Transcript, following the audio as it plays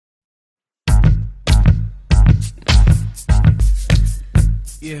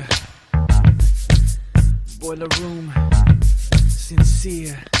Yeah. Boiler room.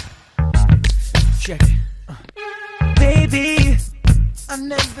 Sincere. Check it. Baby, I've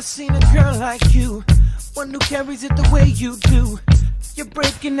never seen a girl like you. One who carries it the way you do. You're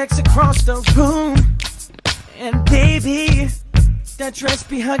breaking necks across the room. And baby, that dress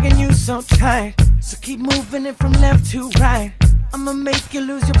be hugging you so tight. So keep moving it from left to right. I'ma make you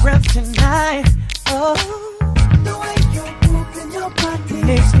lose your breath tonight. Oh, the way you're moving your body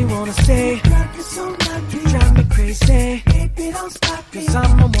makes me wanna stay. Girl, you're so lucky. Drive me crazy. Baby, don't stop me. 'Cause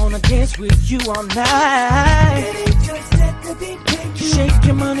I'ma wanna dance with you all night. Baby, just let the beat take you. Shake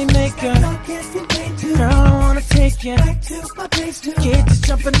your money maker. Girl, I wanna take you back to my place too. Kids is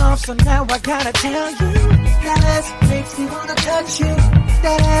jumping off, so now I gotta tell you. That ass makes me wanna touch you.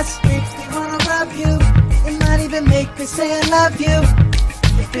 That ass makes me wanna rub you. It might even make me say I love you.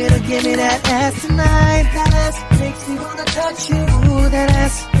 You better give me that ass tonight. That ass makes me wanna touch you. Ooh, that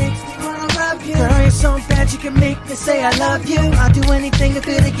ass makes me wanna rub you. Girl, you're so bad you can make me say I love you. I'll do anything if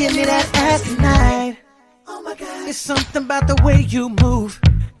it'll give me that ass tonight. Oh my God, it's something about the way you move.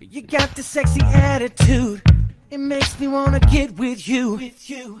 You got the sexy attitude. It makes me wanna get with you.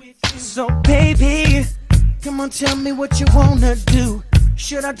 So baby, come on, tell me what you wanna do.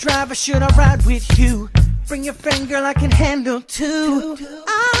 Should I drive or should I ride with you? Bring your friend, girl, I can handle two.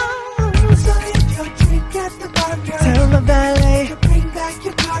 Oh, so if your drink at the bar, girl, tell the valet to bring back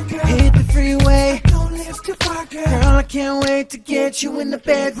your car, girl. Hit the freeway, don't live too far, girl. Girl, I can't wait to get you in the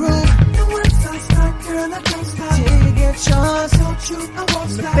bedroom. And once I start, girl, I don't stop till you get yours. Don't you, I won't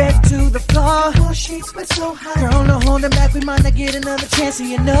From the stop. bed to the floor, More sheets, but so hot. Girl, no holding back, we might not get another chance, and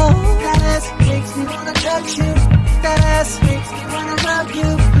you know that ass makes me wanna touch you. That ass makes me wanna rub you.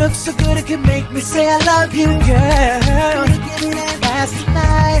 Looks so good it could make me say I love you, girl. Give me that ass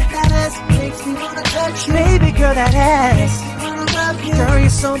tonight. That ass makes me wanna touch you. Baby girl, that ass makes me wanna rub you. Girl, you're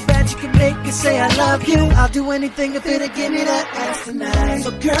so bad you can make me say I love you. I'll do anything if it'll give me that ass tonight.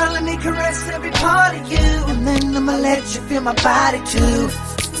 So girl, let me caress every part of you, and then I'ma let you feel my body too.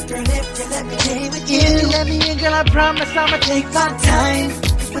 Girl, if you let me play with you, if you let me in, girl, I promise I'ma take my time.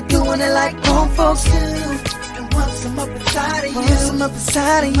 We're doing it like grown folks do. Once I'm up inside of you, once I'm up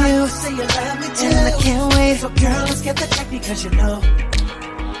inside of you, say you love me too. And I can't wait. So girl, let's get the check because you know